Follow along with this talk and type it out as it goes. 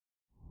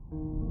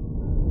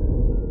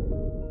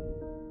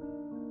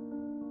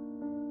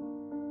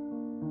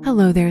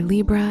Hello there,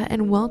 Libra,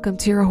 and welcome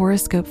to your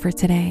horoscope for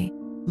today,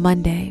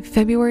 Monday,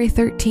 February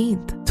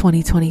 13th,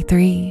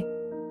 2023.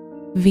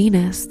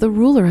 Venus, the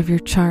ruler of your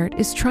chart,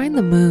 is trine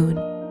the moon,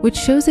 which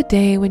shows a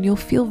day when you'll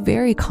feel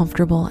very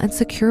comfortable and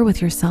secure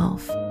with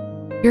yourself.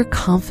 You're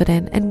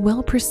confident and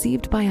well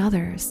perceived by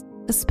others,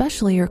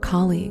 especially your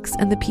colleagues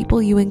and the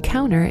people you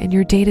encounter in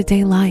your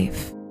day-to-day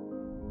life.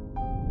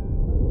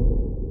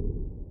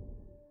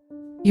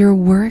 Your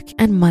work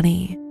and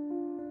money.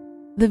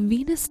 The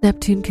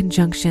Venus-Neptune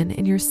conjunction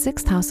in your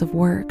 6th house of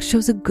work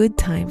shows a good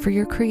time for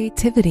your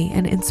creativity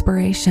and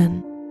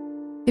inspiration.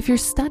 If your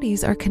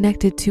studies are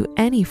connected to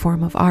any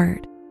form of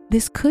art,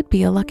 this could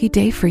be a lucky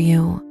day for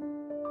you.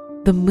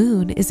 The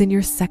moon is in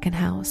your 2nd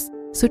house,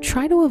 so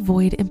try to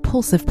avoid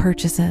impulsive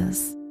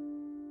purchases.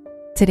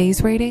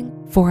 Today's rating,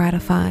 4 out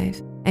of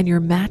 5, and your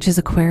match is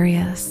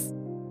Aquarius.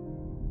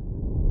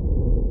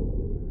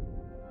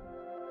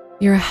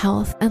 Your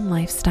health and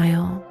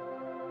lifestyle.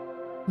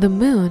 The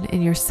moon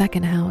in your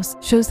 2nd house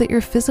shows that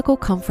your physical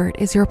comfort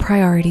is your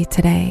priority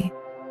today.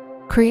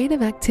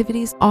 Creative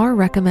activities are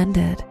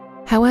recommended.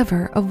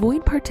 However,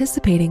 avoid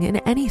participating in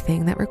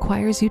anything that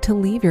requires you to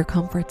leave your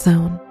comfort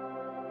zone.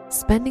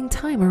 Spending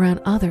time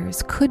around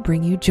others could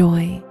bring you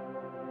joy.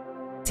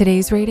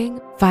 Today's rating,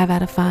 5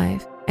 out of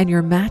 5, and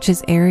your match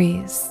is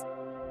Aries.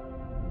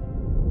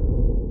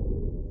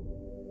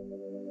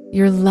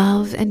 Your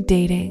love and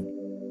dating.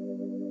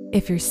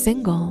 If you're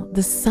single,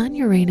 the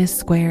Sun-Uranus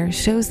square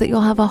shows that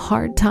you'll have a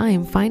hard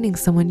time finding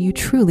someone you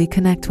truly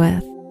connect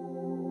with.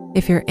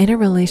 If you're in a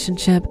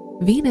relationship,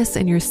 Venus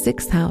in your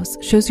 6th house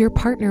shows your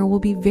partner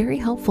will be very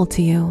helpful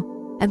to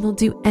you and they'll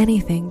do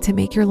anything to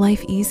make your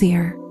life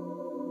easier.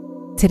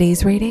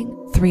 Today's rating,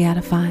 3 out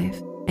of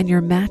 5, and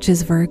your match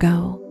is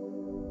Virgo.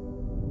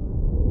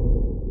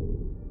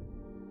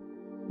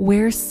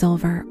 Wear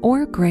silver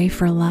or gray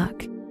for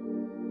luck.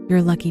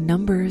 Your lucky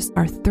numbers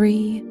are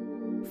 3,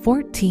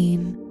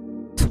 14,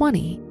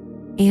 20,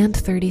 and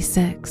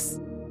 36.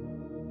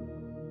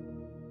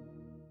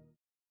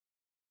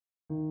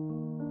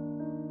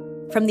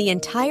 From the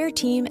entire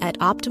team at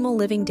Optimal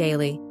Living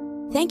Daily,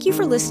 thank you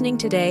for listening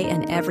today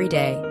and every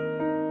day.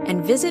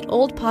 And visit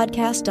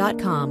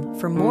oldpodcast.com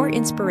for more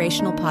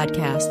inspirational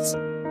podcasts.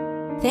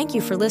 Thank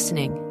you for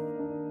listening.